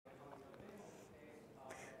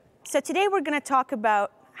So today we're going to talk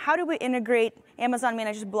about how do we integrate Amazon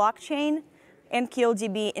Managed Blockchain and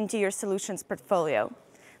QLDB into your solutions portfolio.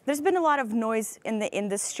 There's been a lot of noise in the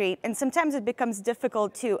industry, and sometimes it becomes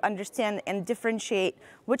difficult to understand and differentiate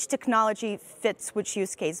which technology fits which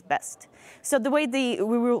use case best. So the way we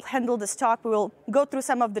will handle this talk, we will go through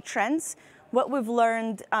some of the trends, what we've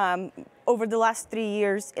learned over the last 3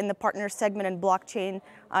 years in the partner segment and blockchain,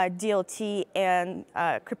 DLT, and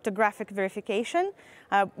cryptographic verification.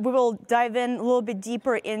 We will dive in a little bit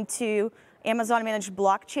deeper into Amazon Managed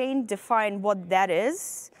Blockchain, define what that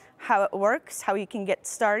is, how it works, how you can get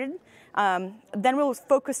started. Then we'll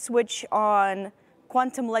focus switch on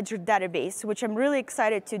Quantum Ledger Database, which I'm really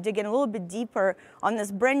excited to dig in a little bit deeper on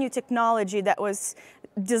this brand new technology that was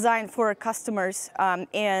designed for our customers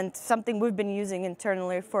and something we've been using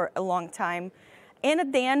internally for a long time. And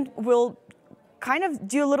at the end, we'll kind of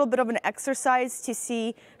do a little bit of an exercise to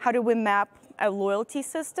see how do we map a loyalty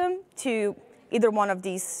system to either one of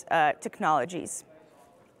these technologies.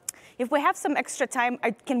 If we have some extra time, I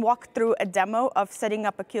can walk through a demo of setting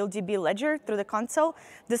up a QLDB ledger through the console.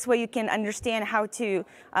 This way you can understand how to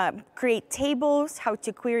create tables, how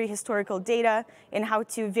to query historical data, and how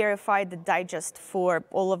to verify the digest for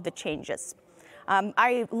all of the changes.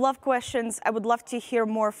 I love questions. I would love to hear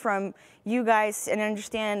more from you guys and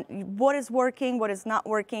understand what is working, what is not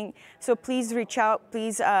working. So please reach out.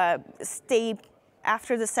 Please stay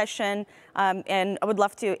after the session, and I would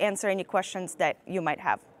love to answer any questions that you might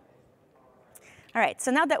have. All right,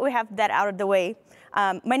 so now that we have that out of the way,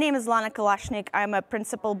 my name is Lana Kalashnik. I'm a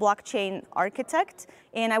principal blockchain architect,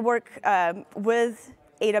 and I work with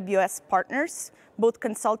AWS partners, both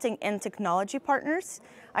consulting and technology partners.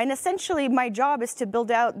 And essentially, my job is to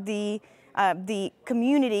build out the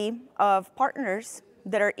community of partners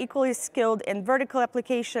that are equally skilled in vertical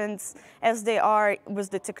applications as they are with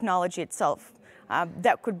the technology itself.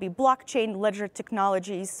 That could be blockchain, ledger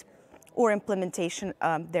technologies, or implementation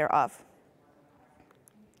thereof.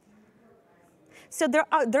 So there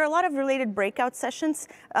are a lot of related breakout sessions.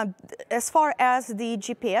 As far as the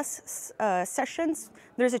GPS sessions,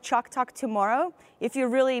 there's a Chalk Talk tomorrow. If you're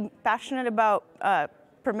really passionate about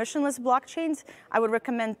permissionless blockchains, I would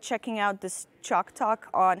recommend checking out this Chalk Talk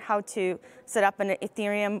on how to set up an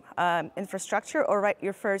Ethereum infrastructure or write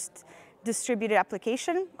your first distributed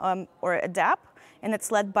application or a dApp. And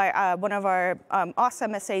it's led by one of our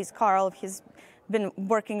awesome SAs, Carl. He's been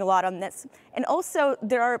working a lot on this. And also,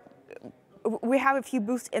 we have a few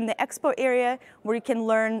booths in the expo area where you can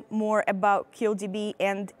learn more about QLDB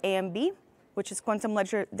and AMB, which is Quantum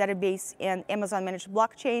Ledger Database and Amazon Managed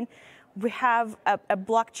Blockchain. We have a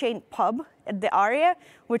blockchain pub at the ARIA,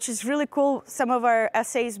 which is really cool. Some of our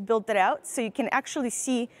SAs built that out, so you can actually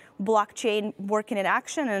see blockchain working in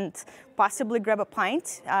action and possibly grab a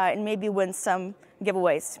pint and maybe win some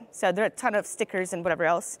giveaways. So there are a ton of stickers and whatever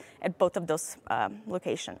else at both of those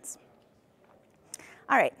locations.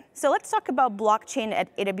 All right, so let's talk about blockchain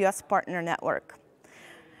at AWS Partner Network.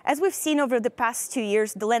 As we've seen over the past 2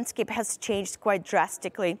 years, the landscape has changed quite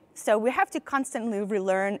drastically. So we have to constantly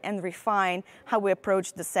relearn and refine how we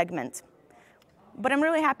approach the segment. But I'm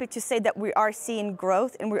really happy to say that we are seeing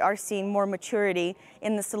growth and we are seeing more maturity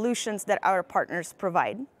in the solutions that our partners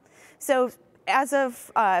provide. So as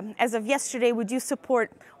of yesterday, we do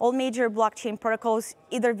support all major blockchain protocols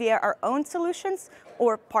either via our own solutions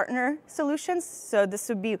or partner solutions. So this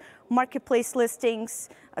would be marketplace listings,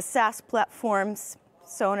 SaaS platforms,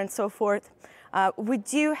 so on and so forth. We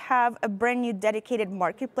do have a brand new dedicated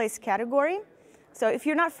marketplace category. So if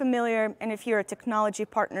you're not familiar and if you're a technology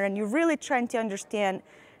partner and you're really trying to understand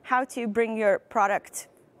how to bring your product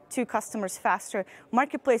to customers faster,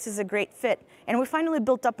 marketplace is a great fit. And we finally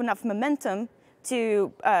built up enough momentum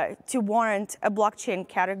to warrant a blockchain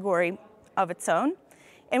category of its own.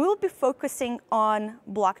 And we'll be focusing on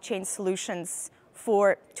blockchain solutions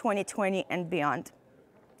for 2020 and beyond.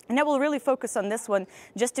 And I will really focus on this one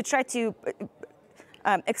just to try to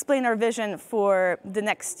explain our vision for the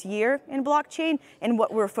next year in blockchain and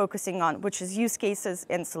what we're focusing on, which is use cases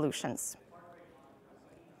and solutions.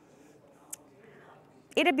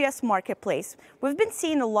 AWS Marketplace. We've been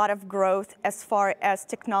seeing a lot of growth as far as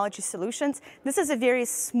technology solutions. This is a very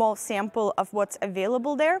small sample of what's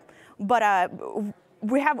available there, but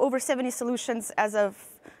we have over 70 solutions as of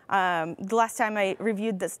the last time I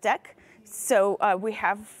reviewed this deck. So we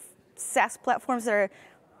have SaaS platforms that are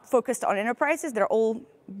focused on enterprises. They're all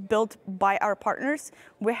built by our partners.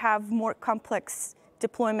 We have more complex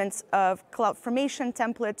deployments of CloudFormation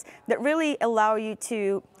templates that really allow you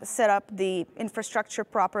to set up the infrastructure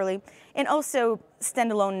properly, and also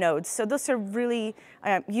standalone nodes. So those are really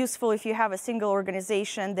useful if you have a single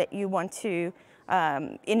organization that you want to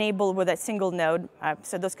enable with a single node.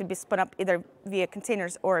 So those could be spun up either via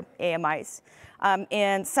containers or AMIs.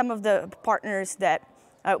 And some of the partners that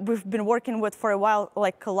we've been working with for a while,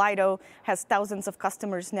 like Kaleido, has thousands of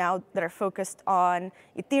customers now that are focused on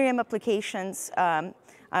Ethereum applications.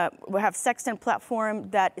 We have Sextant platform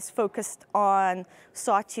that is focused on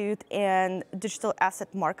Sawtooth and digital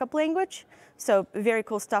asset markup language. So very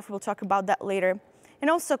cool stuff. We'll talk about that later. And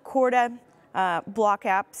also Corda, block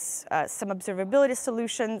apps, some observability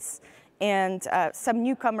solutions, and some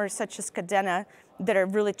newcomers such as Kadena that are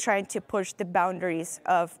really trying to push the boundaries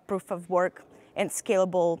of proof of work and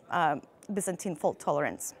scalable Byzantine fault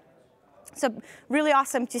tolerance. So really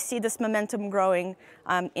awesome to see this momentum growing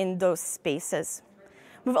in those spaces.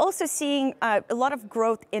 We've also seen a lot of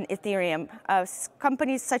growth in Ethereum.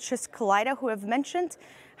 Companies such as Kaleido, who I've mentioned,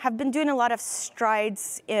 have been doing a lot of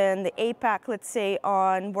strides in the APAC, let's say,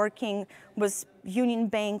 on working with Union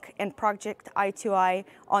Bank and Project I2I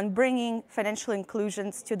on bringing financial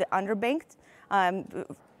inclusions to the underbanked.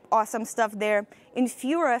 Awesome stuff there.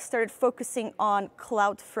 Infura started focusing on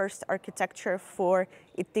cloud-first architecture for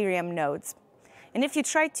Ethereum nodes. And if you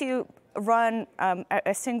try to run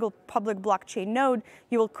a single public blockchain node,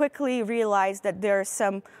 you will quickly realize that there are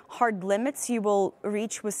some hard limits you will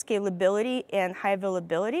reach with scalability and high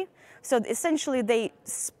availability. So essentially, they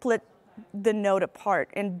split the node apart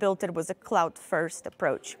and built it with a cloud-first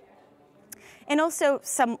approach. And also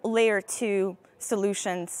some layer 2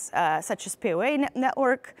 solutions such as POA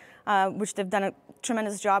network, which they've done a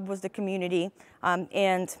tremendous job with the community,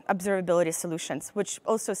 and observability solutions, which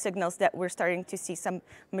also signals that we're starting to see some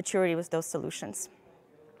maturity with those solutions.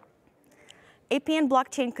 APN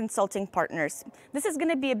blockchain consulting partners. This is going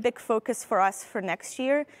to be a big focus for us for next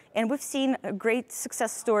year, and we've seen great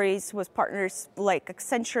success stories with partners like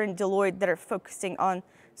Accenture and Deloitte that are focusing on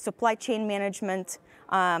supply chain management,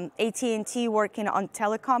 AT&T working on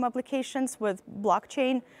telecom applications with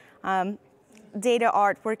blockchain,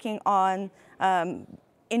 DataArt working on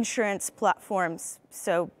insurance platforms.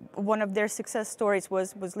 So one of their success stories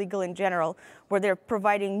was Legal in General, where they're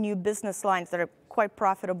providing new business lines that are quite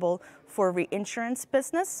profitable for reinsurance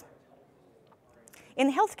business.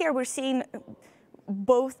 In healthcare, we're seeing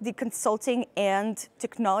both the consulting and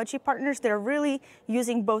technology partners that are really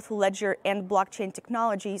using both ledger and blockchain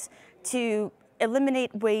technologies to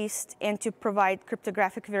eliminate waste and to provide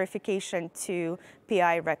cryptographic verification to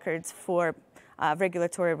PI records for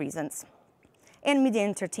regulatory reasons. And media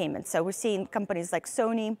entertainment. So we're seeing companies like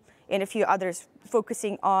Sony and a few others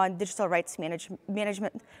focusing on digital rights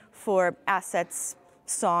management for assets,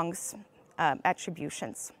 songs,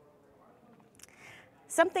 attributions.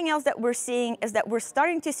 Something else that we're seeing is that we're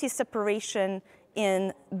starting to see separation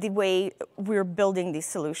in the way we're building these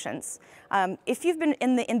solutions. If you've been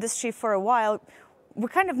in the industry for a while, we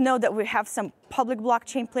kind of know that we have some public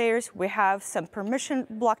blockchain players, we have some permission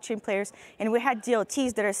blockchain players, and we had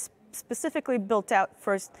DLTs that are specifically built out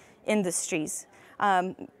for industries.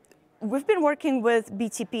 We've been working with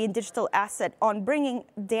BTP and Digital Asset on bringing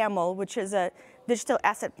DAML, which is a digital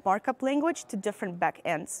asset markup language, to different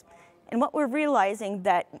backends. And what we're realizing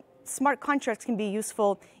that smart contracts can be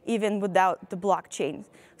useful even without the blockchain.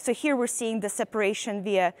 So here we're seeing the separation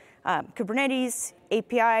via Kubernetes,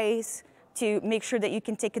 APIs, to make sure that you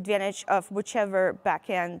can take advantage of whichever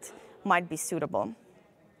backend might be suitable.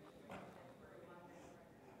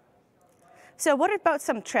 So what about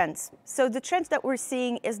some trends? So the trends that we're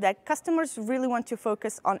seeing is that customers really want to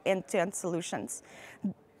focus on end-to-end solutions.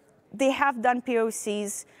 They have done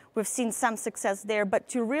POCs, we've seen some success there, but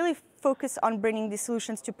to really focus on bringing these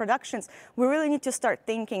solutions to productions, we really need to start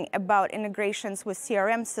thinking about integrations with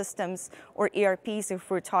CRM systems or ERPs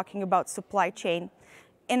if we're talking about supply chain.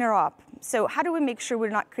 Interop. So how do we make sure we're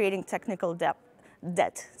not creating technical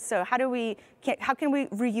debt? So how can we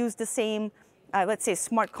reuse the same, let's say,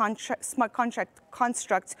 smart contract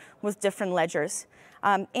constructs with different ledgers,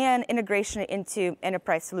 and integration into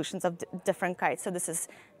enterprise solutions of different kinds. So this is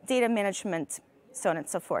data management, so on and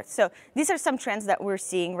so forth. So these are some trends that we're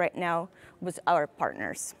seeing right now with our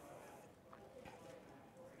partners.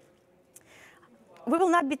 We will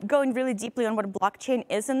not be going really deeply on what blockchain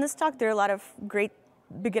is in this talk. There are a lot of great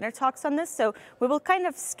beginner talks on this. So we will kind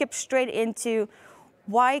of skip straight into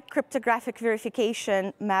why cryptographic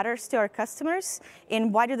verification matters to our customers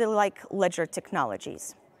and why do they like ledger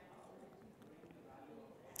technologies.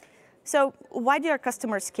 So why do our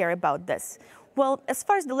customers care about this? Well, as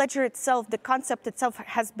far as the ledger itself, the concept itself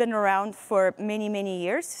has been around for many, many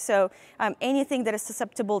years. So anything that is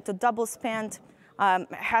susceptible to double spend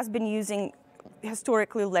has been using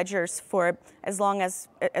historically ledgers for as long as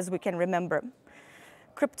we can remember.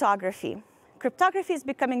 Cryptography. Cryptography is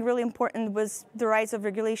becoming really important with the rise of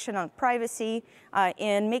regulation on privacy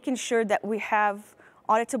and making sure that we have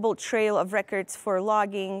auditable trail of records for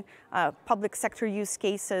logging, public sector use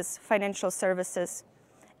cases, financial services,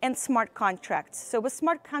 and smart contracts. So with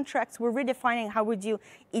smart contracts, we're redefining how we do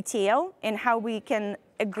ETL and how we can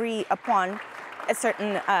agree upon a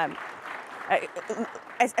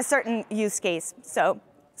certain use case. So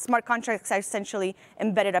smart contracts are essentially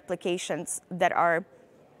embedded applications that are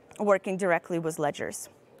working directly with ledgers.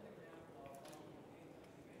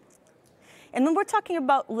 And when we're talking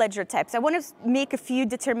about ledger types, I want to make a few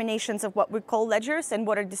determinations of what we call ledgers and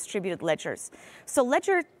what are distributed ledgers. So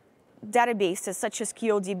ledger databases such as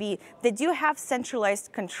QLDB, they do have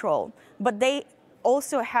centralized control, but they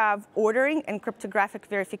also have ordering and cryptographic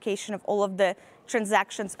verification of all of the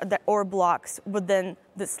transactions or blocks within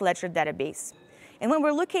this ledger database. And when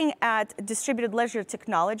we're looking at distributed ledger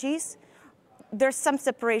technologies, there's some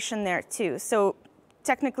separation there too. So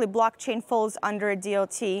technically blockchain falls under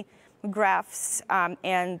DLT, graphs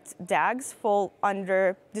and DAGs fall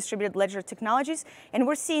under distributed ledger technologies, and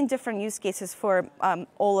we're seeing different use cases for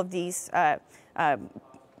all of these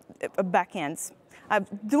backends.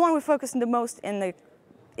 The one we focus on the most in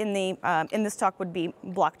this talk would be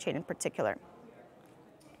blockchain in particular.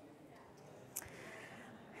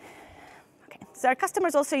 So our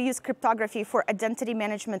customers also use cryptography for identity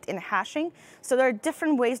management and hashing. So there are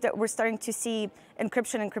different ways that we're starting to see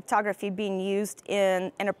encryption and cryptography being used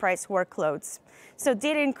in enterprise workloads. So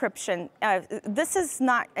data encryption, this is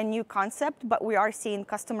not a new concept, but we are seeing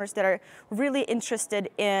customers that are really interested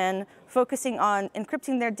in focusing on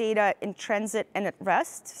encrypting their data in transit and at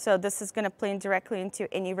rest. So this is going to play directly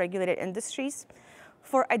into any regulated industries.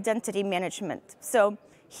 For identity management. So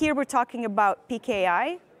here we're talking about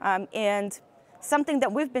PKI and something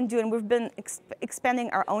that we've been doing, we've been expanding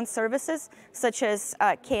our own services, such as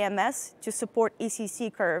KMS, to support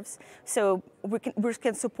ECC curves. So we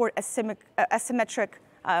can support asymmetric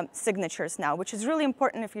signatures now, which is really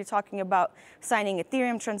important if you're talking about signing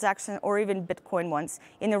Ethereum transactions or even Bitcoin ones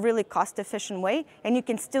in a really cost-efficient way. And you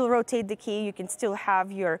can still rotate the key, you can still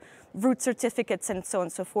have your root certificates and so on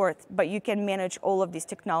and so forth, but you can manage all of these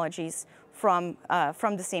technologies from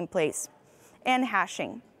the same place. And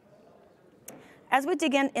hashing. As we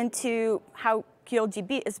dig into how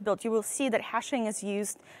QLDB is built, you will see that hashing is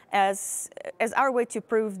used as our way to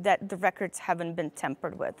prove that the records haven't been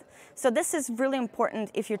tampered with. So this is really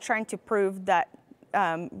important if you're trying to prove that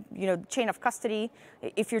chain of custody,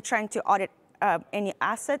 if you're trying to audit any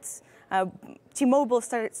assets. T-Mobile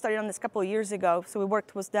started on this a couple of years ago, so we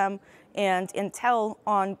worked with them and Intel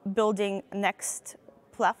on building Next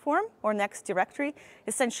platform or Next directory.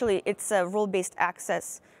 Essentially, it's a role-based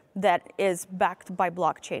access that is backed by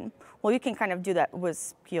blockchain. Well, you can kind of do that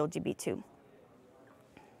with QLDB too.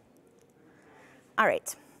 All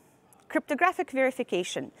right, cryptographic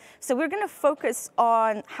verification. So we're going to focus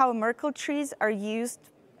on how Merkle trees are used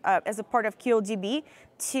as a part of QLDB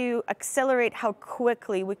to accelerate how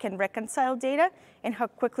quickly we can reconcile data and how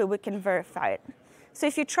quickly we can verify it. So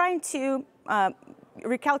if you're trying to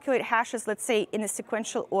recalculate hashes, let's say, in a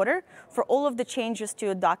sequential order for all of the changes to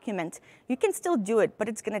a document, you can still do it, but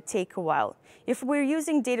it's going to take a while. If we're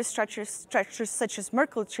using data structures such as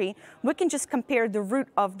Merkle tree, we can just compare the root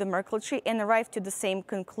of the Merkle tree and arrive to the same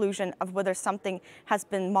conclusion of whether something has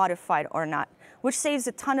been modified or not, which saves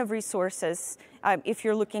a ton of resources if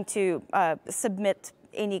you're looking to submit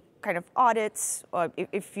any kind of audits, or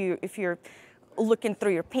if you're looking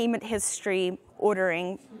through your payment history,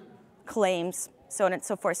 ordering claims, so on and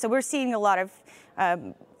so forth. So we're seeing a lot of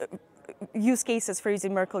use cases for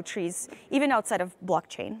using Merkle trees, even outside of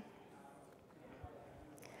blockchain.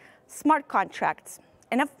 Smart contracts.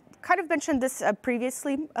 And I've kind of mentioned this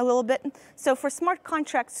previously a little bit. So for smart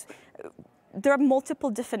contracts, there are multiple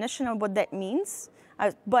definitions of what that means.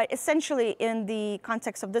 But essentially, in the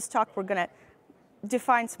context of this talk, we're going to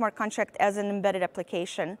define smart contract as an embedded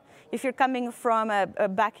application. If you're coming from a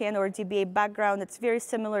backend or DBA background, it's very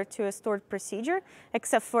similar to a stored procedure,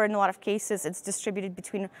 except for in a lot of cases, it's distributed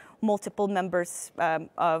between multiple members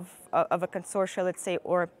of a consortia, let's say,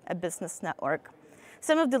 or a business network.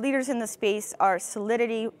 Some of the leaders in the space are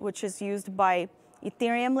Solidity, which is used by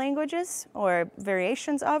Ethereum languages or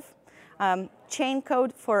variations of, Chain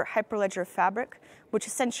Code for Hyperledger Fabric, which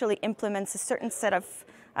essentially implements a certain set of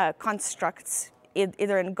constructs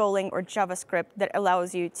either in Golang or JavaScript that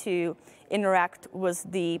allows you to interact with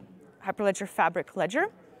the Hyperledger Fabric ledger.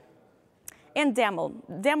 And DAML.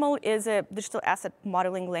 DAML is a digital asset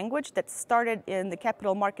modeling language that started in the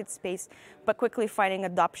capital market space, but quickly finding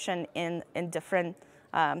adoption in different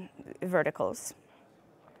verticals.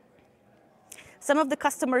 Some of the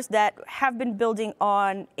customers that have been building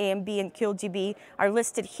on AMB and QLDB are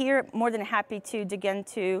listed here. More than happy to dig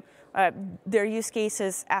into their use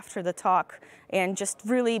cases after the talk and just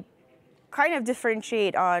really kind of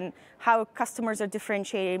differentiate on how customers are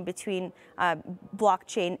differentiating between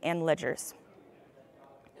blockchain and ledgers.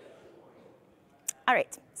 All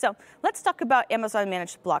right, so let's talk about Amazon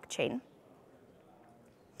Managed Blockchain.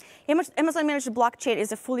 Amazon Managed Blockchain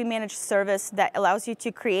is a fully managed service that allows you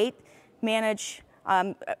to create, manage,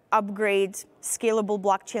 upgrade scalable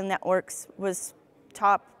blockchain networks with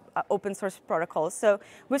top open source protocols. So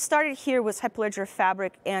we started here with Hyperledger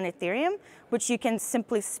Fabric and Ethereum, which you can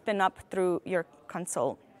simply spin up through your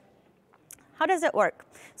console. How does it work?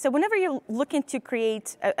 So whenever you're looking to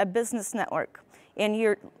create a business network, and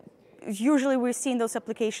usually we're seeing those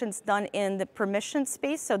applications done in the permission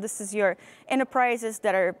space. So this is your enterprises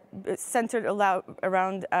that are centered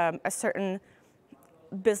around a certain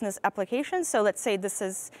business application. So let's say this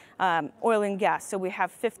is oil and gas. So we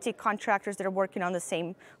have 50 contractors that are working on the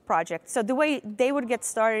same project. So the way they would get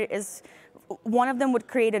started is one of them would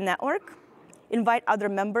create a network, invite other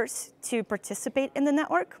members to participate in the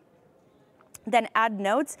network, then add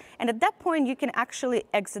nodes. And at that point, you can actually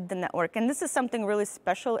exit the network. And this is something really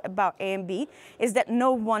special about AMB, is that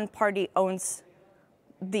no one party owns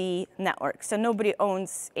the network. So nobody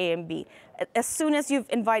owns AMB. As soon as you've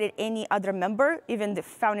invited any other member, even the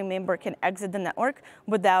founding member can exit the network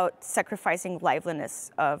without sacrificing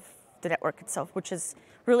liveliness of the network itself, which is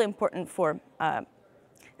really important for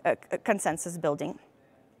consensus building.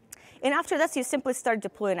 And after that, you simply start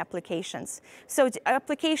deploying applications. So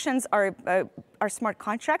applications are smart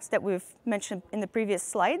contracts that we've mentioned in the previous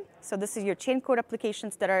slide. So this is your chain code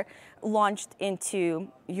applications that are launched into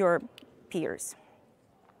your peers.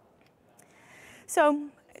 So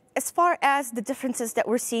as far as the differences that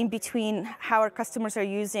we're seeing between how our customers are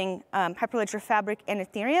using Hyperledger Fabric and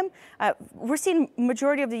Ethereum, we're seeing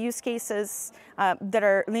majority of the use cases that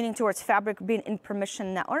are leaning towards Fabric being in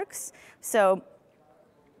permission networks. So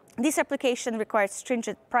this application requires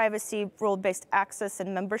stringent privacy, role-based access,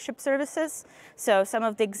 and membership services. So some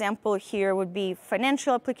of the example here would be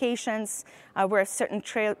financial applications where certain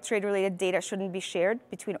trade-related data shouldn't be shared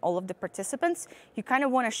between all of the participants. You kind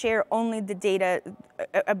of want to share only the data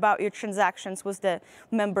about your transactions with the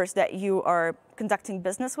members that you are conducting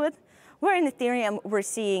business with. Where in Ethereum, we're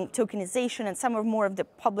seeing tokenization and some of more of the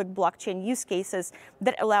public blockchain use cases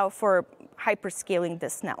that allow for hyperscaling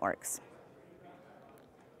these networks.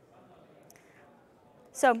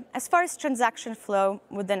 So as far as transaction flow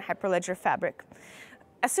within Hyperledger Fabric,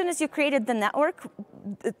 as soon as you created the network,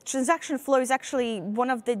 the transaction flow is actually one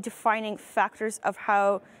of the defining factors of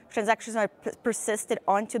how transactions are persisted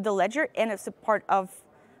onto the ledger, and it's a part of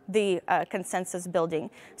the consensus building.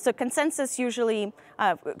 So consensus usually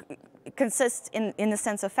consists in the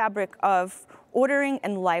sense of Fabric of ordering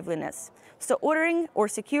and liveliness. So ordering or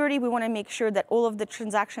security, we want to make sure that all of the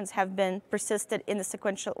transactions have been persisted in the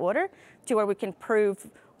sequential order to where we can prove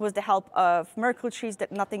with the help of Merkle trees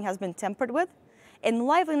that nothing has been tampered with. And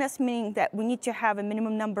liveliness meaning that we need to have a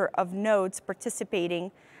minimum number of nodes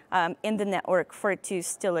participating in the network for it to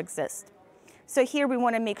still exist. So here we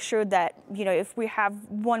want to make sure that, if we have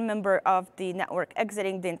one member of the network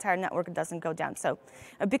exiting, the entire network doesn't go down. So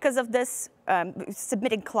because of this,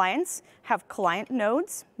 submitting clients have client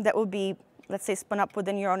nodes that will be, let's say, spun up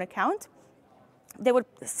within your own account. They would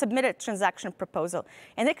submit a transaction proposal.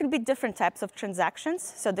 And there could be different types of transactions.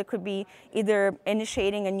 So there could be either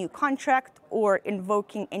initiating a new contract or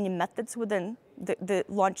invoking any methods within the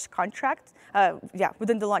launched contract,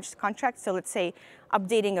 within the launched contract. So let's say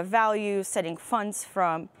updating a value, setting funds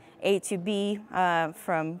from A to B,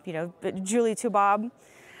 from Julie to Bob.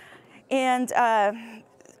 And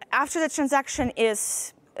after the transaction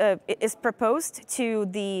is proposed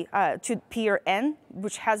to peer N,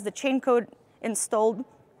 which has the chain code installed,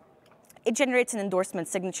 it generates an endorsement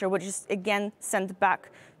signature, which is again sent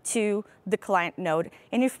back to the client node.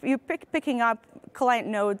 And if you're picking up client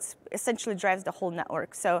nodes, essentially drives the whole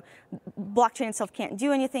network. So blockchain itself can't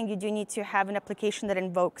do anything. You do need to have an application that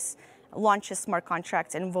launches smart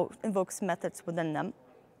contracts and invokes methods within them.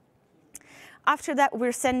 After that,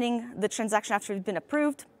 we're sending the transaction after it's been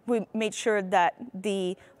approved we made sure that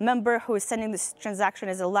the member who is sending this transaction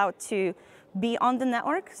is allowed to be on the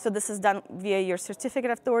network. So this is done via your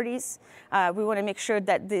certificate authorities. We want to make sure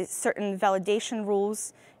that the certain validation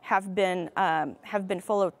rules have been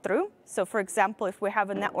followed through. So for example, if we have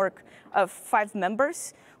a network of 5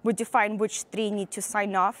 members, we define which 3 need to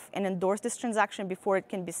sign off and endorse this transaction before it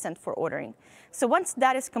can be sent for ordering. So once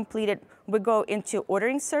that is completed, we go into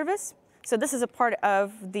ordering service. So this is a part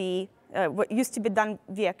of the what used to be done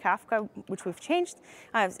via Kafka, which we've changed.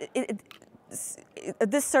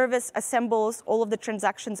 This service assembles all of the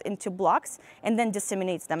transactions into blocks and then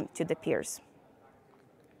disseminates them to the peers.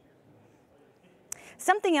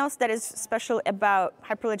 Something else that is special about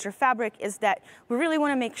Hyperledger Fabric is that we really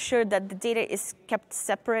want to make sure that the data is kept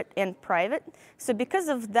separate and private. So because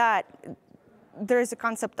of that, there is a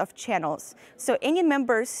concept of channels. So any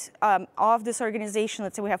members of this organization,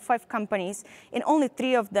 let's say we have 5 companies, and only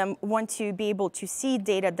 3 of them want to be able to see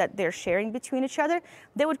data that they're sharing between each other,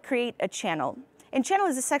 they would create a channel. And channel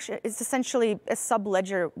is essentially a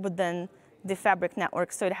subledger within the Fabric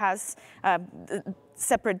network. So it has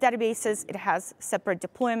separate databases, it has separate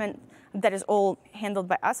deployment that is all handled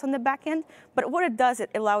by us on the back end. But what it does, it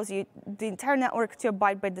allows you, the entire network, to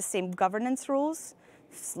abide by the same governance rules,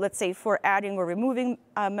 let's say for adding or removing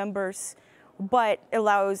members, but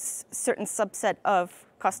allows certain subset of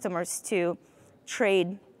customers to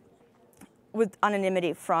trade with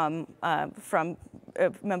anonymity from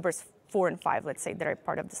members 4 and 5, let's say, that are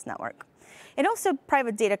part of this network. And also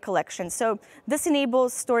private data collection. So this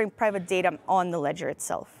enables storing private data on the ledger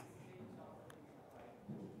itself.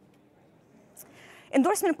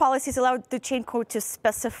 Endorsement policies allow the chain code to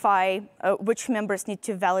specify which members need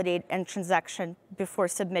to validate a transaction before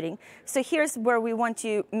submitting. So here's where we want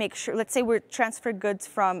to make sure, let's say we transfer goods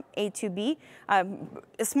from A to B. A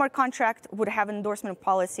smart contract would have an endorsement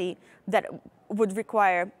policy that would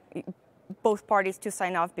require both parties to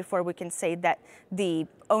sign off before we can say that the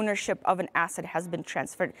ownership of an asset has been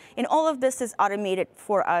transferred. And all of this is automated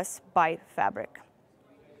for us by Fabric.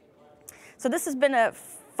 So this has been a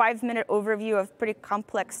 5-minute overview of a pretty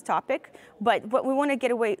complex topic, but what we want to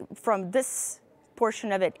get away from this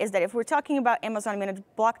portion of it is that if we're talking about Amazon Managed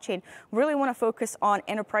Blockchain, we really want to focus on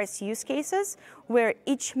enterprise use cases where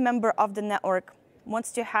each member of the network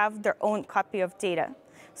wants to have their own copy of data.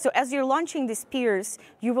 So as you're launching these peers,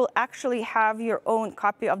 you will actually have your own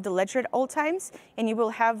copy of the ledger at all times, and you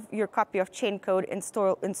will have your copy of chain code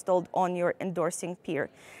installed on your endorsing peer.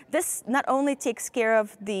 This not only takes care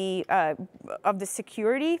of the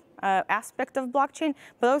security aspect of blockchain,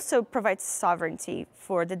 but also provides sovereignty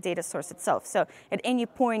for the data source itself. So at any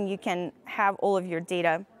point, you can have all of your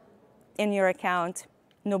data in your account.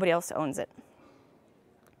 Nobody else owns it.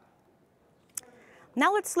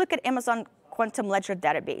 Now let's look at Amazon Quantum Ledger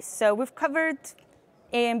Database. So we've covered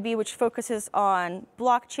AMB, which focuses on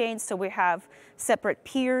blockchain. So we have separate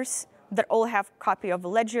peers that all have copy of a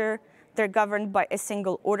ledger. They're governed by a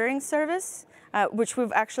single ordering service, which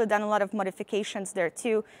we've actually done a lot of modifications there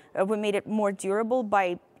too. We made it more durable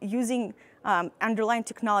by using underlying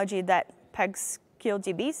technology that pegs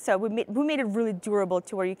QLDB. So we made it really durable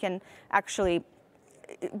to where you can actually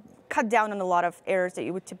cut down on a lot of errors that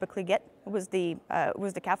you would typically get. It was the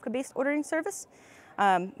Kafka-based ordering service.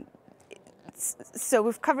 So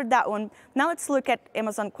we've covered that one. Now let's look at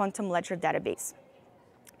Amazon Quantum Ledger Database.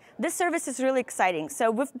 This service is really exciting.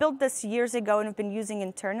 So we've built this years ago and have been using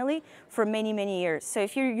internally for many, many years. So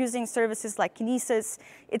if you're using services like Kinesis,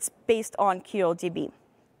 it's based on QLDB.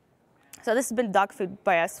 So this has been dog food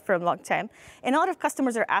by us for a long time. And a lot of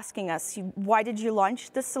customers are asking us, why did you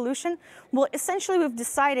launch this solution? Well, essentially, we've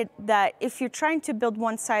decided that if you're trying to build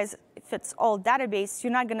one-size-fits-all database,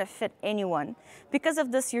 you're not going to fit anyone. Because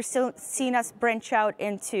of this, you're still seeing us branch out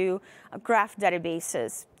into graph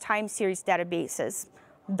databases, time series databases,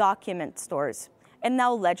 document stores, and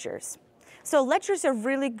now ledgers. So ledgers are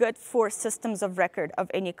really good for systems of record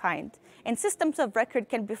of any kind. And systems of record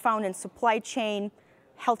can be found in supply chain,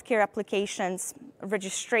 healthcare applications,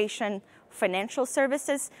 registration, financial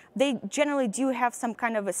services. They generally do have some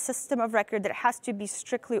kind of a system of record that has to be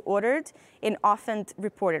strictly ordered and often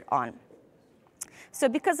reported on. So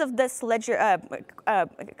because of this, Amazon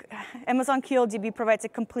QLDB provides a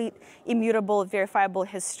complete, immutable, verifiable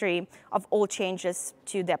history of all changes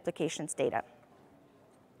to the application's data.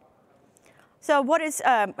 So what is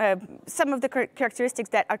some of the characteristics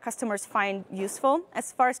that our customers find useful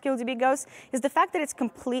as far as QLDB goes is the fact that it's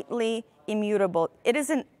completely immutable. It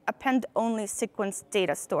is an append-only sequence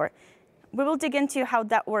data store. We will dig into how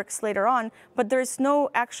that works later on, but there's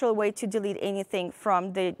no actual way to delete anything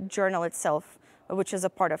from the journal itself, which is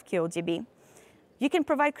a part of QLDB. you can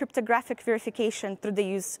provide cryptographic verification through the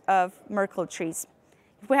use of Merkle trees.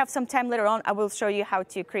 If we have some time later on, I will show you how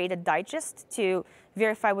to create a digest to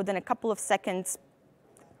verify within a couple of seconds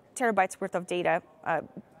terabytes worth of data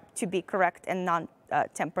to be correct and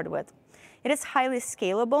non-tampered with. It is highly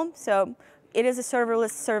scalable, so it is a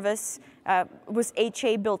serverless service with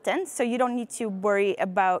HA built in, so you don't need to worry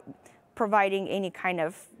about providing any kind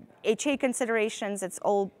of HA considerations. It's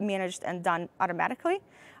all managed and done automatically.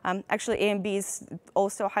 Actually, AMB is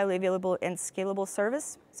also highly available and scalable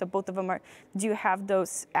service, so both of them do have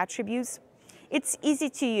those attributes. It's easy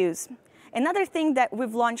to use. Another thing that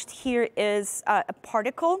we've launched here is a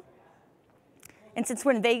particle. And since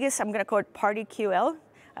we're in Vegas, I'm going to call it PartyQL.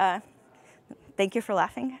 Thank you for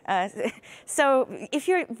laughing. So if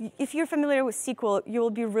you're familiar with SQL, you will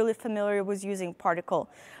be really familiar with using Particle.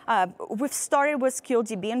 We've started with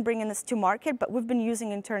QLDB and bringing this to market, but we've been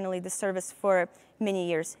using internally the service for many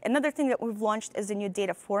years. Another thing that we've launched is a new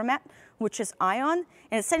data format, which is Ion.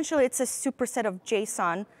 And essentially, it's a superset of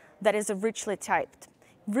JSON that is richly typed.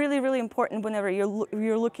 Really, really important whenever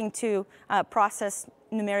you're looking to process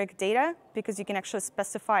numeric data, because you can actually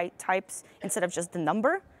specify types instead of just the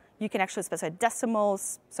number. You can actually specify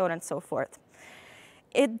decimals, so on and so forth.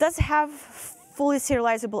 It does have fully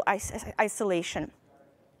serializable isolation.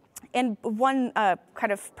 And one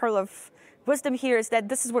kind of pearl of wisdom here is that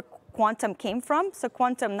this is where quantum came from. So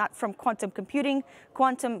quantum, not from quantum computing,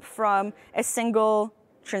 quantum from a single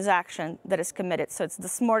transaction that is committed. So it's the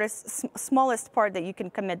smallest part that you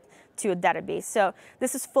can commit to a database. So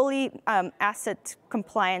this is fully ACID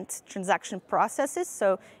compliant transaction processes.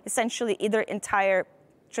 So essentially either entire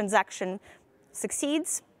transaction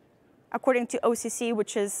succeeds according to OCC,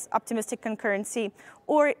 which is optimistic concurrency,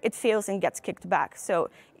 or it fails and gets kicked back. So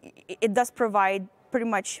it does provide pretty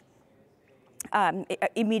much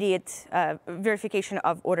immediate verification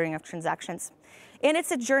of ordering of transactions. And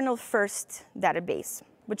it's a journal-first database,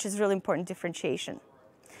 which is really important differentiation.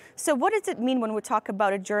 So what does it mean when we talk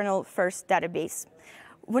about a journal-first database?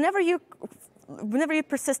 Whenever you're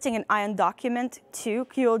persisting an Ion document to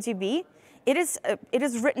QLDB, it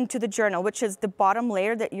is written to the journal, which is the bottom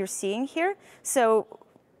layer that you're seeing here. So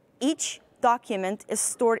each document is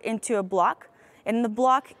stored into a block, and the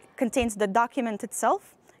block contains the document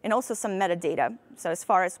itself and also some metadata. So as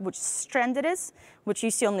far as which strand it is, which you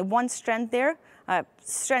see only one strand there.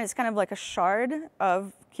 Strand is kind of like a shard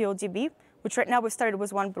of QLDB, which right now we started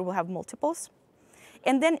with one, but we'll have multiples.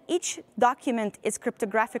 And then each document is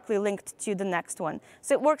cryptographically linked to the next one.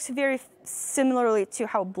 So it works very similarly to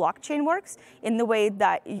how blockchain works, in the way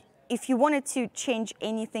that if you wanted to change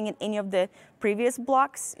anything in any of the previous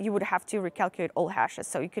blocks, you would have to recalculate all hashes.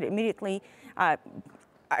 So you could immediately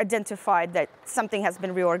identify that something has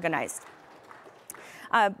been reorganized.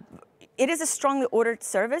 It is a strongly ordered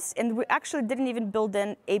service, and we actually didn't even build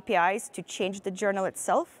in APIs to change the journal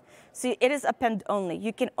itself. So it is append only.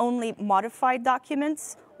 You can only modify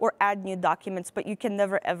documents or add new documents, but you can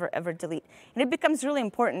never, ever, ever delete. And it becomes really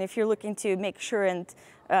important if you're looking to make sure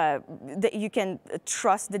that you can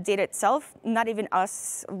trust the data itself. Not even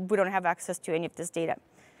us, we don't have access to any of this data.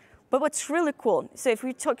 But what's really cool, so if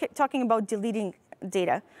we're talking about deleting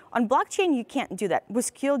data, on blockchain you can't do that.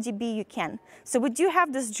 With QLDB you can. So we do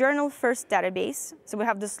have this journal-first database. So we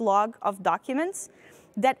have this log of documents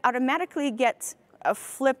that automatically get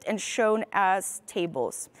flipped and shown as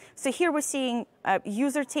tables. So here we're seeing a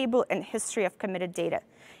user table and history of committed data.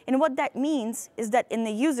 And what that means is that in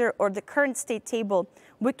the user or the current state table,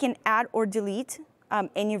 we can add or delete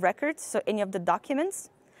any records, so any of the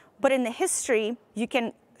documents. But in the history, you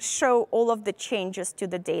can show all of the changes to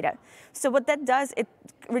the data. So what that does, it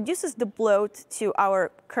reduces the bloat to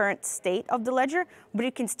our current state of the ledger, but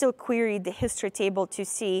you can still query the history table to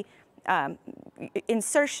see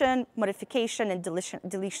insertion, modification, and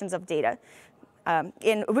deletions of data.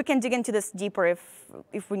 And we can dig into this deeper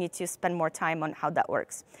if we need to spend more time on how that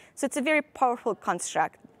works. So it's a very powerful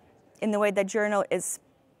construct in the way that journal is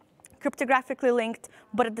cryptographically linked,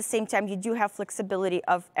 but at the same time, you do have flexibility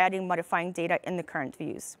of adding, modifying data in the current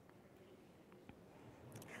views.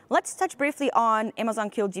 Let's touch briefly on Amazon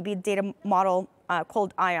QLDB data model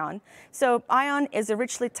called Ion. So Ion is a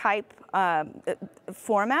richly typed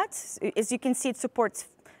format. As you can see, it supports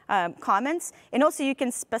comments, and also you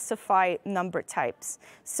can specify number types.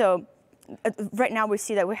 So right now we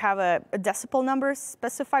see that we have a decimal number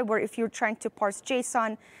specified, where if you're trying to parse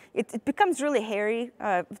JSON, it becomes really hairy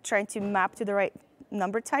trying to map to the right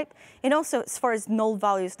number type. And also, as far as null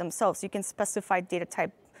values themselves, you can specify data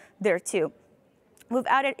type there too. We've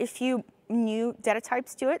added a few new data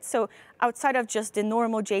types to it. So outside of just the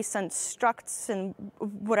normal JSON structs and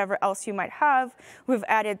whatever else you might have, we've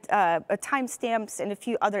added timestamps and a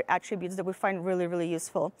few other attributes that we find really, really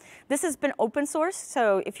useful. This has been open source,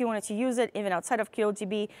 so if you wanted to use it even outside of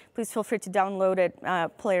QLDB, please feel free to download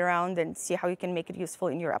it, play around, and see how you can make it useful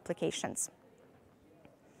in your applications.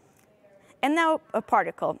 And now a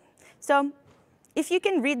particle. So if you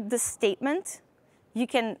can read the statement, you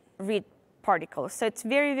can read particles. So it's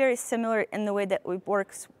very, very similar in the way that it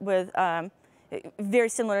works with, very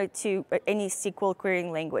similar to any SQL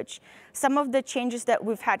querying language. Some of the changes that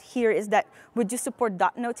we've had here is that we do support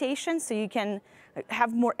dot notation, so you can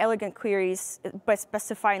have more elegant queries by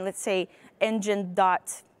specifying, let's say,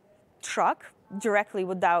 engine.truck directly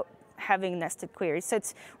without having nested queries. So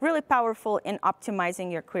it's really powerful in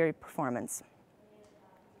optimizing your query performance.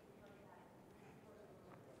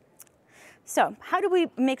 So how do we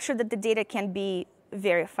make sure that the data can be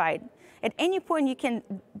verified? At any point, you can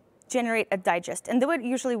generate a digest. And the way it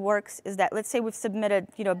usually works is that, let's say we've submitted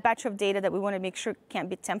a batch of data that we want to make sure can't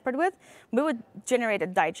be tampered with. We would generate a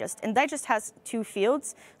digest. And digest has two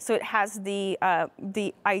fields. So it has the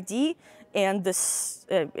ID and this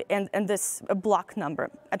block number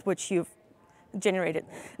at which you've generated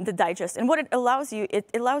the digest. And what it allows you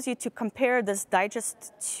to compare this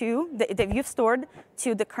digest that you've stored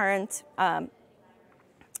to the current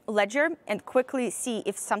ledger and quickly see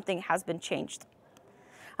if something has been changed.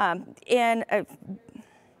 So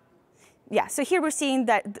here we're seeing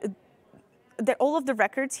that all of the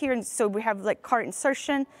records here, and so we have like cart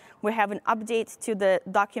insertion, we have an update to the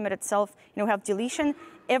document itself, and we have deletion.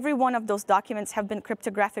 Every one of those documents have been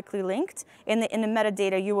cryptographically linked. In the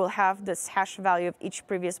metadata, you will have this hash value of each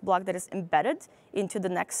previous block that is embedded into the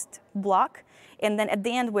next block. And then at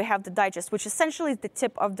the end, we have the digest, which essentially is the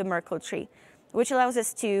tip of the Merkle tree, which allows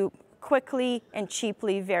us to quickly and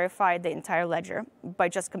cheaply verify the entire ledger by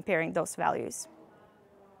just comparing those values.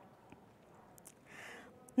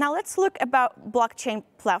 Now let's look about blockchain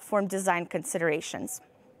platform design considerations.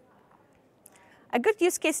 A good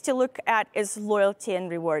use case to look at is loyalty and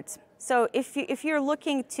rewards. So if you're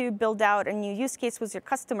looking to build out a new use case with your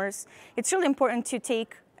customers, it's really important to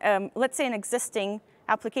take, let's say, an existing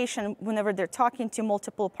application whenever they're talking to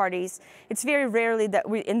multiple parties. It's very rarely that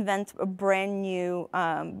we invent a brand new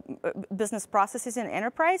business processes in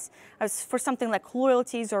enterprise. As for something like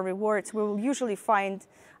loyalties or rewards, we will usually find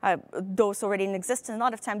those already in existence. A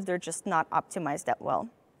lot of times they're just not optimized that well.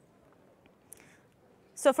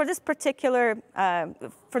 So for this particular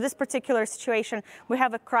situation, we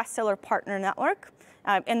have a cross-seller partner network.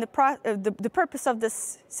 And the purpose of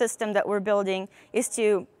this system that we're building is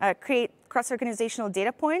to create cross-organizational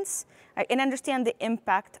data points and understand the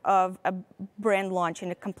impact of a brand launch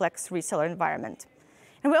in a complex reseller environment.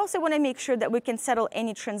 And we also want to make sure that we can settle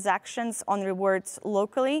any transactions on rewards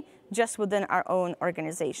locally just within our own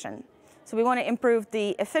organization. So we want to improve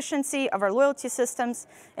the efficiency of our loyalty systems,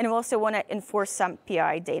 and we also want to enforce some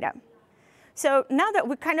PII data. So now that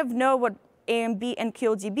we kind of know what AMB and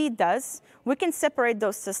QLDB does, we can separate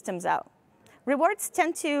those systems out. Rewards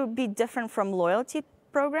tend to be different from loyalty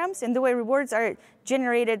programs in the way rewards are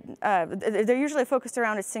generated. They're usually focused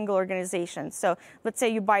around a single organization. So let's say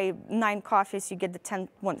you buy 9 coffees, you get the 10th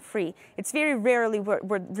one free. It's very rarely where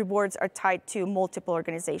rewards are tied to multiple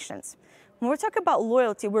organizations. When we talk about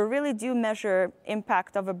loyalty, we really do measure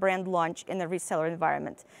impact of a brand launch in a reseller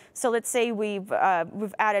environment. So let's say we've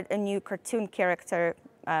added a new cartoon character,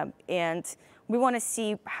 and we want to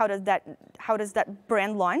see how does that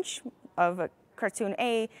brand launch of a cartoon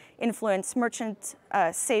A influence merchant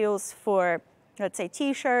sales for, let's say,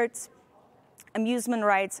 T-shirts, amusement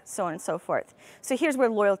rights, so on and so forth. So here's where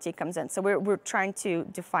loyalty comes in. So we're trying to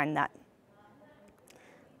define that.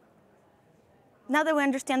 Now that we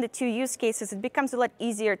understand the two use cases, it becomes a lot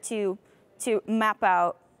easier to map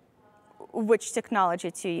out which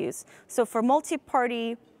technology to use. So for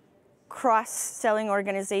multi-party cross-selling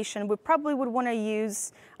organization, we probably would want to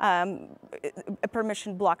use a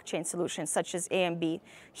permission blockchain solution such as AMB.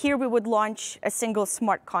 Here we would launch a single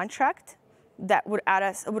smart contract that would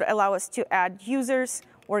allow us to add users,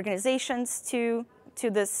 organizations to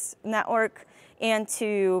this network, and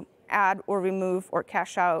to add or remove or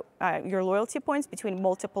cash out your loyalty points between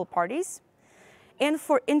multiple parties. And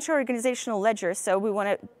for intra-organizational ledgers, so we want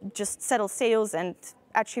to just settle sales and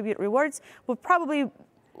attribute rewards, we probably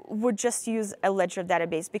would just use a ledger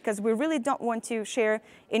database because we really don't want to share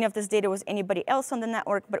any of this data with anybody else on the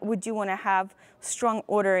network, but we do want to have strong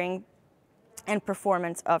ordering and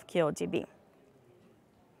performance of QLDB.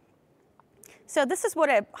 So this is what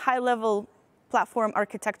a high-level platform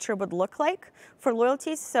architecture would look like for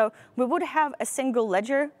loyalties. So we would have a single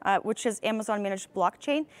ledger, which is Amazon Managed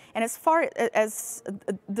Blockchain. And as far as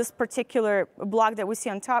this particular block that we see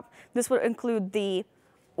on top, this would include the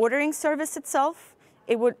ordering service itself.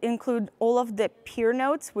 It would include all of the peer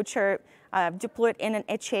nodes, which are deployed in an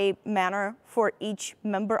HA manner for each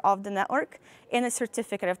member of the network, and a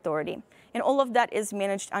certificate authority. And all of that is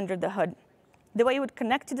managed under the hood. The way you would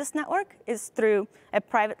connect to this network is through a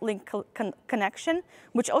private link connection,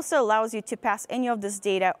 which also allows you to pass any of this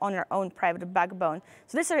data on your own private backbone.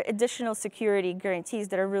 So these are additional security guarantees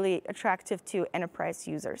that are really attractive to enterprise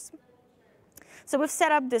users. So we've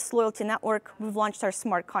set up this loyalty network. We've launched our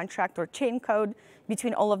smart contract or chain code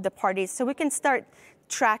between all of the parties. So we can start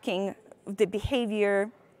tracking the behavior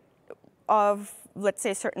of, let's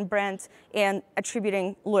say, certain brands and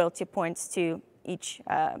attributing loyalty points to each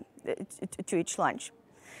launch.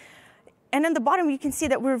 And in the bottom, you can see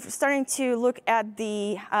that we're starting to look at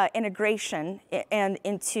the integration and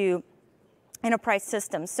into enterprise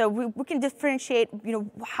systems. So we can differentiate,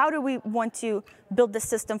 how do we want to build the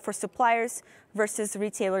system for suppliers versus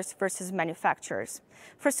retailers versus manufacturers.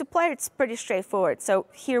 For supplier, it's pretty straightforward. So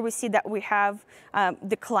here we see that we have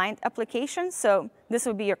the client application. So this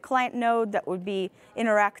would be your client node that would be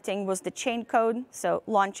interacting with the chain code, so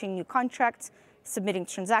launching new contracts, submitting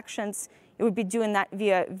transactions. It would be doing that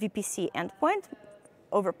via VPC endpoint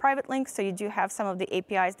over private links. So you do have some of the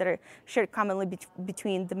APIs that are shared commonly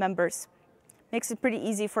between the members. Makes it pretty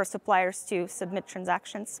easy for suppliers to submit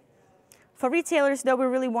transactions. For retailers, though, we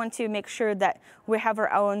really want to make sure that we have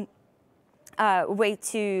our own way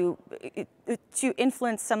to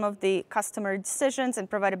influence some of the customer decisions and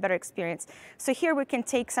provide a better experience. So here we can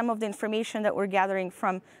take some of the information that we're gathering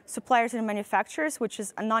from suppliers and manufacturers, which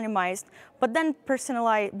is anonymized, but then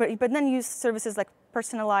personalize, but then use services like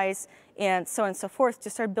Personalize and so on and so forth to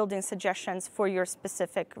start building suggestions for your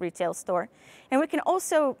specific retail store. And we can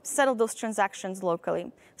also settle those transactions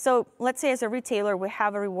locally. So let's say as a retailer, we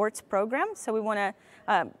have a rewards program. So we want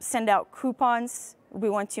to send out coupons. We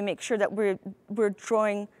want to make sure that we're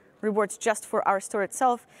drawing rewards just for our store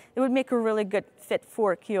itself. It would make a really good fit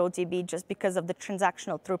for QLDB just because of the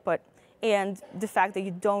transactional throughput and the fact that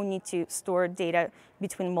you don't need to store data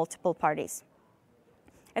between multiple parties.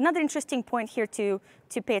 Another interesting point here to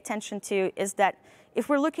pay attention to is that if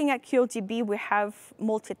we're looking at QLDB, we have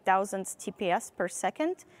multi-thousands TPS per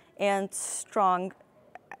second and strong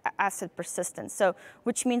asset persistence. So,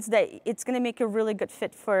 which means that it's going to make a really good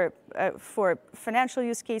fit for financial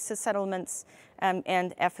use cases, settlements, and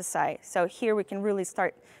FSI. So here we can really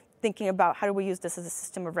start thinking about how do we use this as a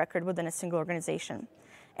system of record within a single organization.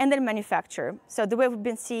 And then manufacturer. So the way we've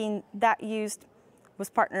been seeing that used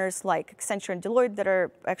with partners like Accenture and Deloitte that are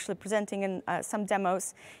actually presenting in some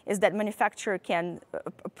demos is that manufacturer can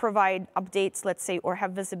provide updates, let's say, or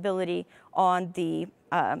have visibility on the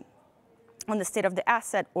state of the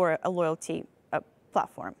asset or a loyalty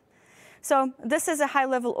platform. So this is a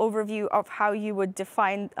high-level overview of how you would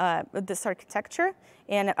define this architecture,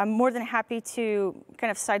 and I'm more than happy to kind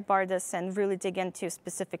of sidebar this and really dig into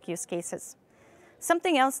specific use cases.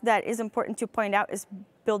 Something else that is important to point out is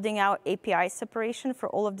building out API separation for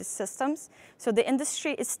all of the systems. So the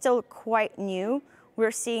industry is still quite new.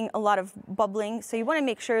 We're seeing a lot of bubbling. So you want to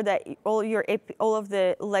make sure that all of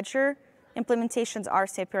the ledger implementations are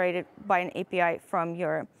separated by an API from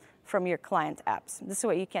your client apps. This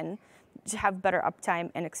way you can have better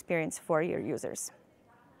uptime and experience for your users.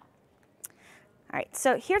 All right,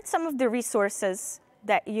 so here's some of the resources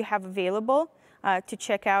that you have available to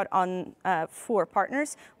check out on for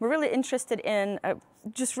partners. We're really interested in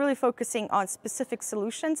just really focusing on specific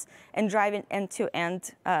solutions and driving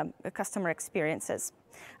end-to-end customer experiences.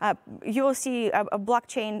 You will see a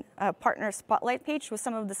blockchain partner spotlight page with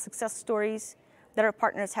some of the success stories that our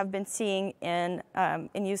partners have been seeing in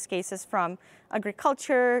use cases from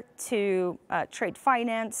agriculture to trade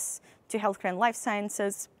finance to healthcare and life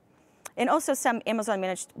sciences, and also some Amazon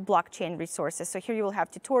managed blockchain resources. So here you will have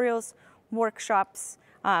tutorials, workshops,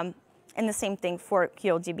 and the same thing for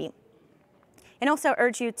QLDB. And also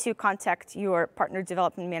urge you to contact your partner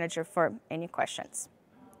development manager for any questions.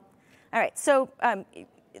 All right, so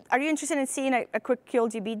are you interested in seeing a quick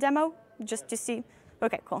QLDB demo just to see?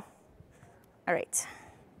 Okay, cool. All right.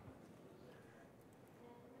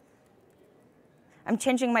 I'm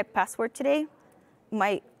changing my password today.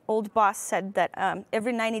 My old boss said that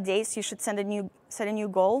every 90 days you should set a new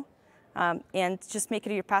goal and just make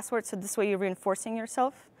it your password. So this way you're reinforcing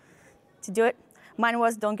yourself to do it. Mine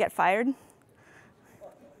was don't get fired.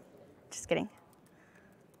 Just kidding.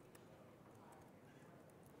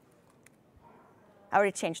 I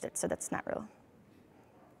already changed it, so that's not real.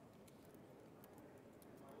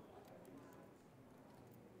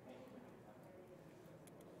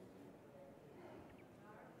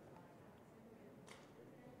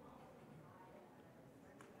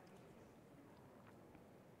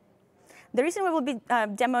 The reason we will be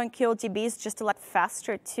demoing QLDB is just a lot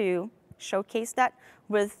faster to showcase that.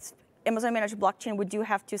 With Amazon Managed Blockchain, we do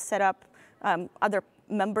have to set up other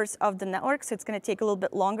members of the network, so it's going to take a little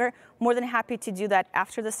bit longer. More than happy to do that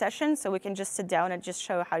after the session, so we can just sit down and just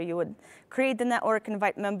show how you would create the network,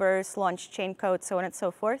 invite members, launch chain code, so on and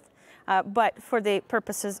so forth. But for the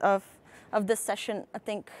purposes of this session, I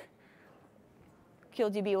think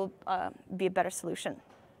QLDB will be a better solution.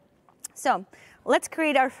 So let's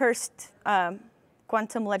create our first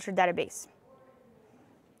quantum ledger database.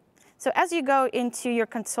 So as you go into your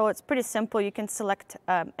console, it's pretty simple. You can select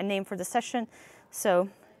a name for the session. So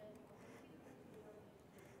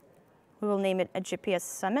we will name it a GPS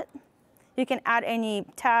Summit. You can add any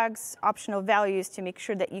tags, optional values to make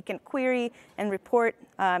sure that you can query and report.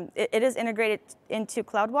 It is integrated into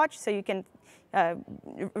CloudWatch, so you can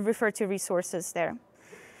refer to resources there.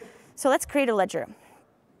 So let's create a ledger.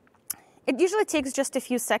 It usually takes just a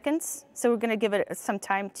few seconds, so we're going to give it some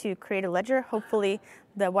time to create a ledger. Hopefully,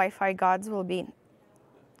 the Wi-Fi gods will be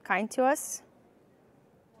kind to us.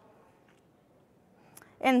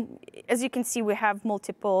 And as you can see, we have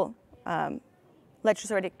multiple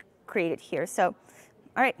ledgers already created here. So,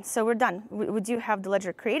 all right, so we're done. We do have the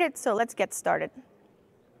ledger created, so let's get started.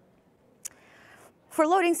 For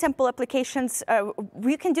loading sample applications,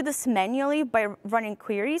 we can do this manually by running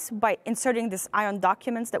queries, by inserting these ION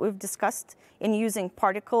documents that we've discussed, and using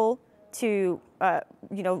Particle to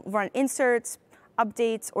run inserts,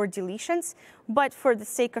 updates, or deletions. But for the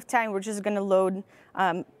sake of time, we're just going to load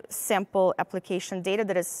sample application data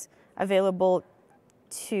that is available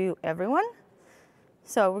to everyone.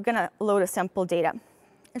 So we're going to load a sample data.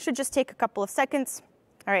 It should just take a couple of seconds.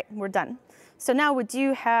 All right, we're done. So now we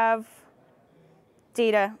do have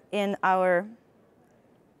data in our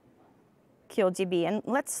QLDB, and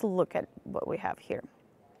let's look at what we have here.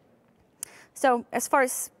 So as far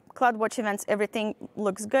as CloudWatch events, everything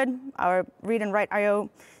looks good. Our read and write I/O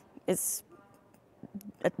is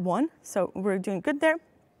at 1, so we're doing good there.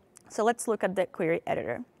 So let's look at the query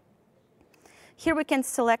editor. Here we can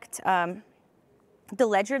select the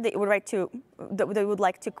ledger that you would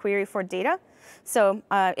like to query for data. So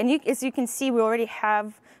as you can see, we already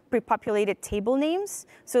have pre-populated table names.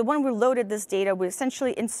 So when we loaded this data, we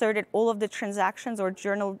essentially inserted all of the transactions or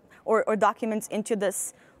journal or documents into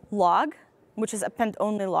this log, which is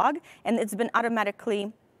append-only log, and it's been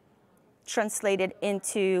automatically translated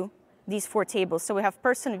into these 4 tables. So we have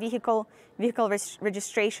person, vehicle, vehicle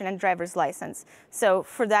registration, and driver's license. So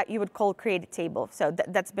for that, you would call create a table. So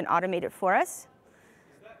that's been automated for us.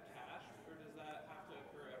 Is that cached, or does that have to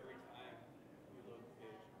occur every time you load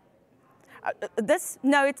the page?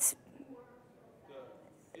 No, it's,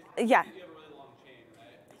 yeah. You have a really long chain,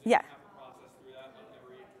 right? So Yeah. you have to process through that on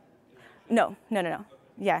every interaction? No. Okay.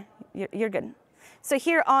 Yeah, you're good. So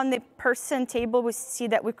here on the person table, we see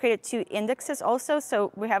that we created 2 indexes also.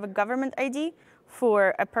 So we have a government ID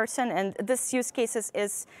for a person, and this use case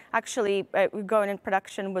is actually going in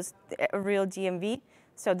production was a real DMV.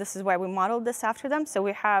 So this is why we modeled this after them. So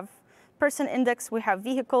we have person index, we have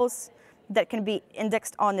vehicles that can be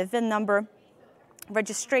indexed on the VIN number,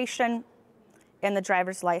 registration, and the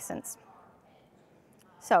driver's license.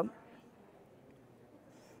 So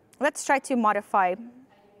let's try to modify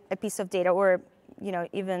a piece of data, or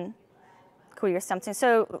even query something.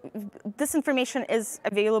 So this information is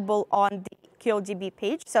available on the QLDB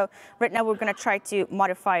page. So right now we're going to try to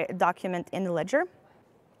modify a document in the ledger.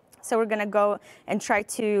 So we're going to go and try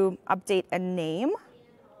to update a name.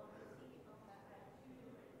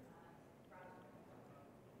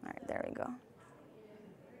 All right, there we go.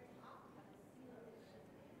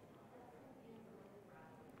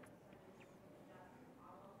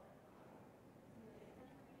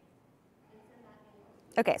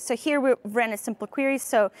 OK, so here we ran a simple query.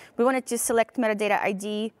 So we wanted to select metadata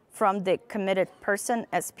ID from the committed person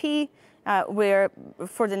SP, where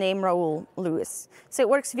for the name Raul Lewis. So it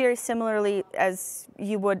works very similarly as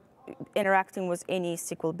you would interacting with any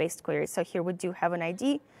SQL-based query. So here we do have an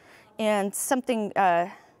ID. And something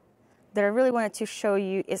that I really wanted to show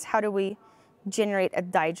you is how do we generate a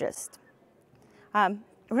digest.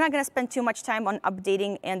 We're not going to spend too much time on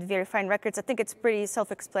updating and verifying records. I think it's pretty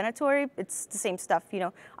self-explanatory. It's the same stuff,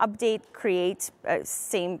 update, create,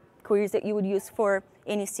 same queries that you would use for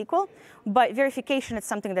any SQL. But verification is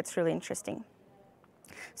something that's really interesting.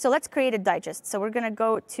 So let's create a digest. So we're going to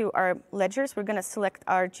go to our ledgers. We're going to select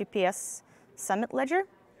our GPS Summit ledger.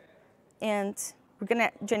 And we're going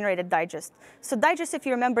to generate a digest. So digest, if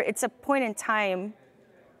you remember, it's a point-in-time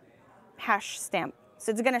hash stamp.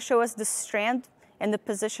 So it's going to show us the strand and the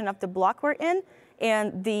position of the block we're in,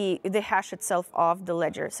 and the hash itself of the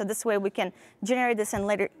ledger. So this way we can generate this and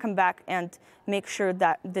later come back and make sure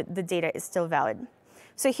that the data is still valid.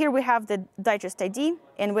 So here we have the digest ID,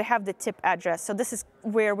 and we have the tip address. So this is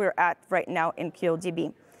where we're at right now in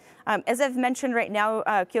QLDB. As I've mentioned right now,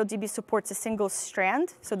 QLDB supports a single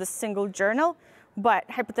strand, so the single journal, but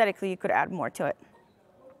hypothetically you could add more to it.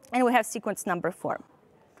 And we have sequence number 4.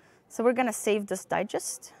 So we're going to save this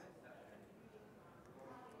digest.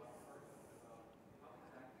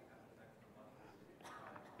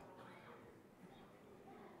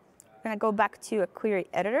 I'm going to go back to a query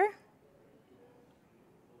editor.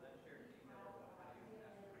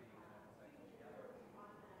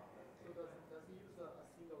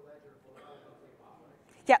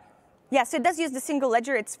 Yeah, so it does use the single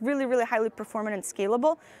ledger. It's really, really highly performant and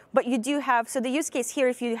scalable. But you do have, so the use case here,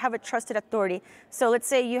 if you have a trusted authority. So let's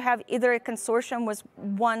say you have either a consortium with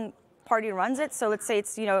one party runs it. So let's say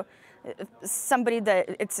it's, you know, somebody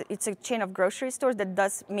that, it's a chain of grocery stores that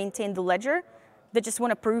does maintain the ledger. They just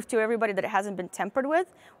want to prove to everybody that it hasn't been tampered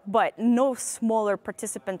with. But no smaller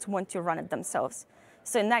participants want to run it themselves.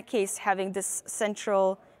 So in that case, having this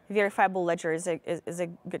central verifiable ledger is a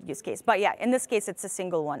good use case. But yeah, in this case, it's a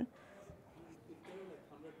single one.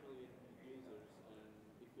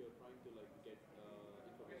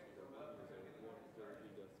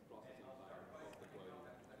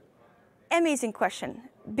 Amazing question,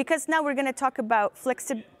 because now we're going to talk about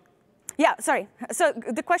flexibility. Yeah, sorry. So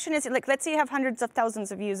the question is, like, let's say you have hundreds of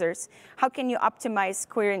thousands of users. How can you optimize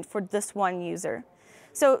querying for this one user?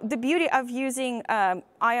 So the beauty of using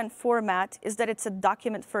Ion format is that it's a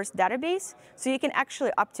document-first database, so you can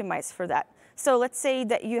actually optimize for that. So let's say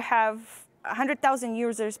that you have 100,000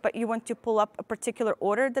 users, but you want to pull up a particular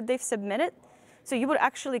order that they've submitted. So you would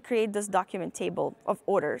actually create this document table of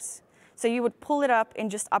orders. So you would pull it up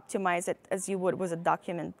and just optimize it as you would with a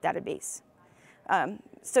document database.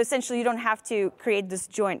 So essentially, you don't have to create this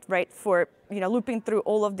joint, right, for looping through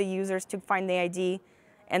all of the users to find the ID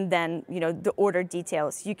and then the order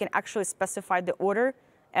details. You can actually specify the order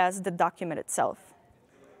as the document itself.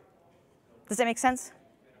 Does that make sense?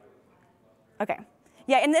 OK.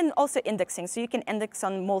 Yeah, and then also indexing. So you can index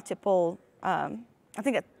on multiple. I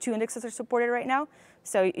think that 2 indexes are supported right now.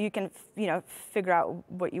 So you can figure out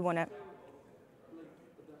what you want to.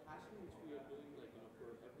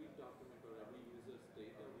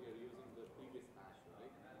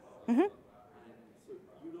 Mm-hmm. So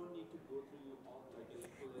you don't need to go through all, like in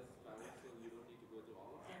fullest direction, you don't need to go through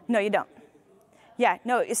all of them? No, you don't. Yeah,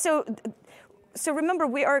 no. So remember,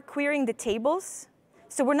 we are querying the tables.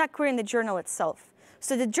 So we're not querying the journal itself.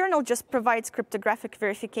 So the journal just provides cryptographic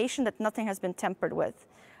verification that nothing has been tampered with.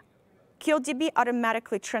 QLDB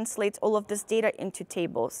automatically translates all of this data into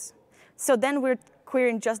tables. So then we're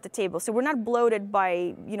querying just the table. So we're not bloated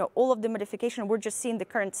by all of the modification. We're just seeing the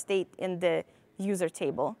current state in the user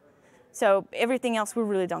table. So everything else we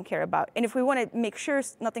really don't care about. And if we want to make sure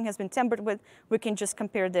nothing has been tampered with, we can just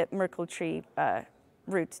compare the Merkle tree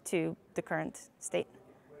root to the current state.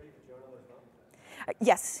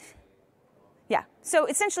 Yes. Yeah. So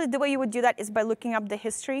essentially, the way you would do that is by looking up the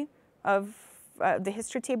history of the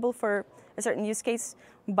history table for a certain use case.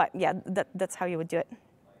 But yeah, that's how you would do it.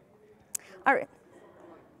 All right.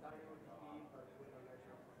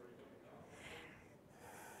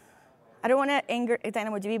 I don't want to anger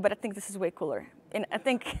DynamoDB, but I think this is way cooler. And I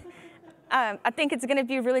think it's going to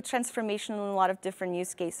be really transformational in a lot of different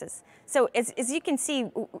use cases. So as you can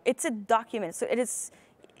see, it's a document. So it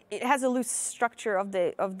has a loose structure of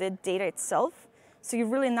the data itself. So you're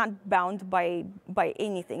really not bound by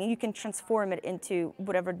anything. And you can transform it into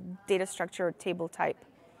whatever data structure or table type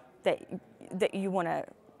that you want to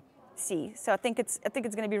see. So I think it's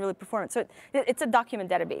going to be really performant. So it's a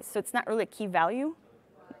document database. So it's not really a key value.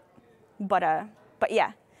 But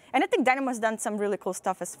yeah, and I think Dynamo's done some really cool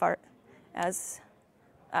stuff as far as.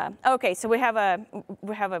 OK, so we have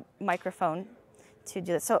a microphone to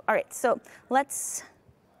do this. So all right, so let's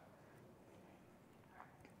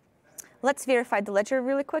verify the ledger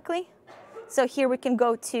really quickly. So here we can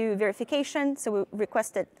go to verification. So we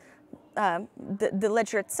requested the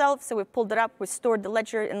ledger itself. So we pulled it up, we stored the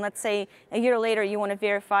ledger, and let's say a year later you want to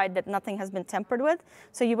verify that nothing has been tampered with.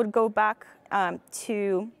 So you would go back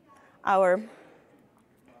to our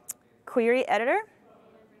query editor.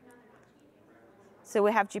 So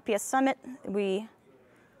we have GPS Summit. We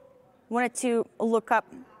wanted to look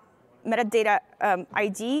up metadata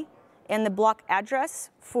ID and the block address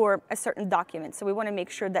for a certain document. So we want to make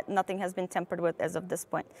sure that nothing has been tampered with as of this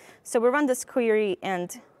point. So we run this query,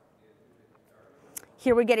 and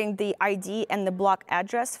here we're getting the ID and the block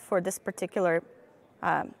address for this particular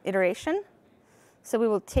iteration. So we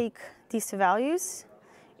will take these values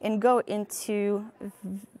and go into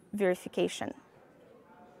verification.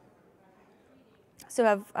 So we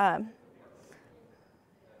have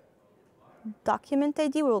document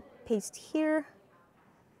ID, we'll paste here.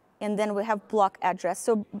 And then we have block address.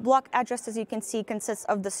 So block address, as you can see, consists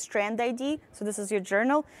of the strand ID. So this is your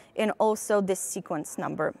journal, and also this sequence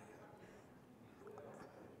number.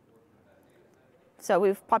 So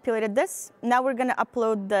we've populated this. Now we're going to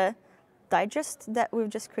upload the digest that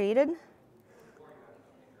we've just created.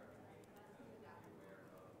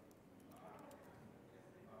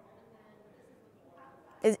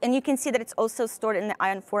 And you can see that it's also stored in the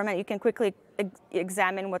ION format. You can quickly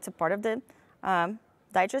examine what's a part of the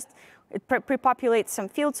digest. It pre-populates some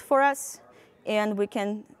fields for us, and we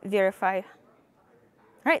can verify. All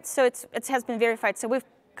right, so it has been verified. So we've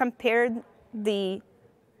compared the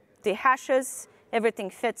hashes, everything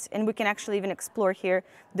fits, and we can actually even explore here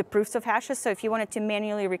the proofs of hashes. So if you wanted to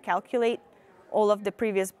manually recalculate all of the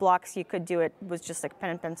previous blocks, you could do it with just like pen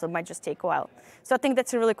and pencil. It might just take a while. So I think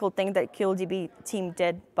that's a really cool thing that QLDB team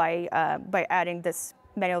did by adding this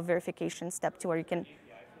manual verification step to where you can.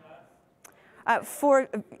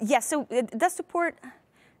 So it does support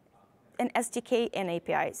an SDK and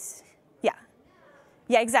APIs.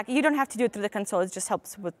 Yeah, exactly. You don't have to do it through the console. It just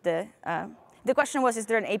helps with the question was, is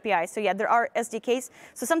there an API? So yeah, there are SDKs.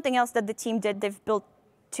 So something else that the team did, they've built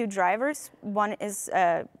 2 drivers. One is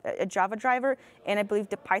a Java driver, and I believe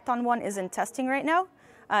the Python one is in testing right now.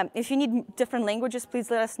 If you need different languages, please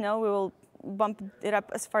let us know. We will bump it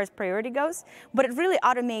up as far as priority goes. But it really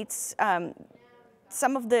automates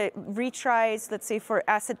some of the retries, let's say for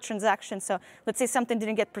asset transactions. So let's say something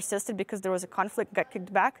didn't get persisted because there was a conflict, got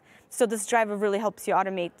kicked back. So this driver really helps you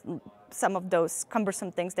automate some of those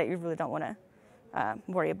cumbersome things that you really don't want to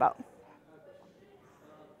worry about.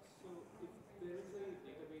 So if there is a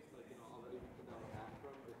database already written down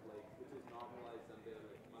background with which is normalized and there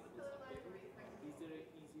are multiple subtables, is there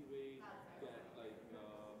an easy way that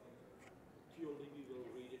QLDB will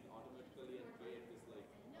read it automatically and create this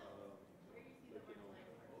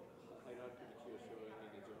hierarchy which you're showing in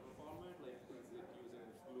a journal format? Like, is it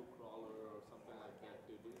using glue crawler or something like that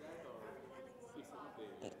to do that, or it's not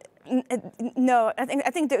there? No,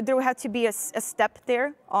 I think there will have to be a step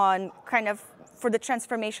there on kind of for the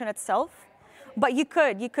transformation itself. But you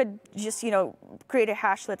could just create a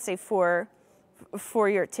hash, let's say for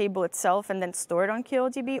your table itself, and then store it on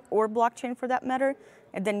QLDB or blockchain for that matter,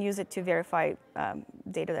 and then use it to verify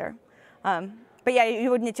data there. But yeah, you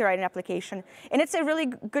would need to write an application. And it's a really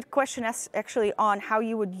good question actually on how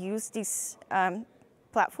you would use these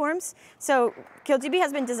platforms. So QLDB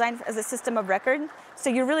has been designed as a system of record. So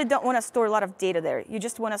you really don't want to store a lot of data there. You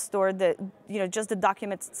just want to store just the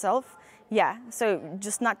documents itself. Yeah, so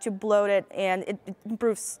just not to bloat it, and it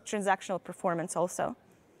improves transactional performance also.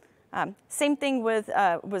 Same thing with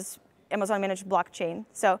Amazon Managed Blockchain.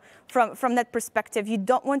 So from that perspective, you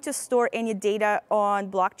don't want to store any data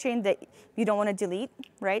on blockchain that you don't want to delete,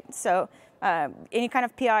 right? So any kind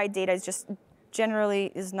of PI data is just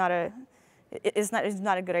generally is not a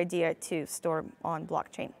good idea to store on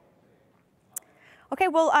blockchain. Okay,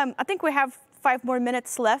 well, I think we have 5 more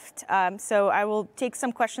minutes left, so I will take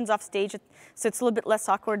some questions off stage, so it's a little bit less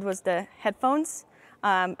awkward with the headphones.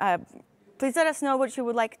 Please let us know what you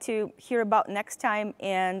would like to hear about next time,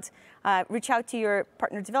 and reach out to your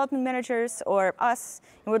partner development managers or us,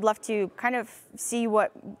 and we'd love to kind of see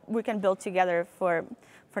what we can build together for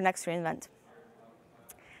next reInvent.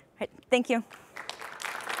 All right, thank you.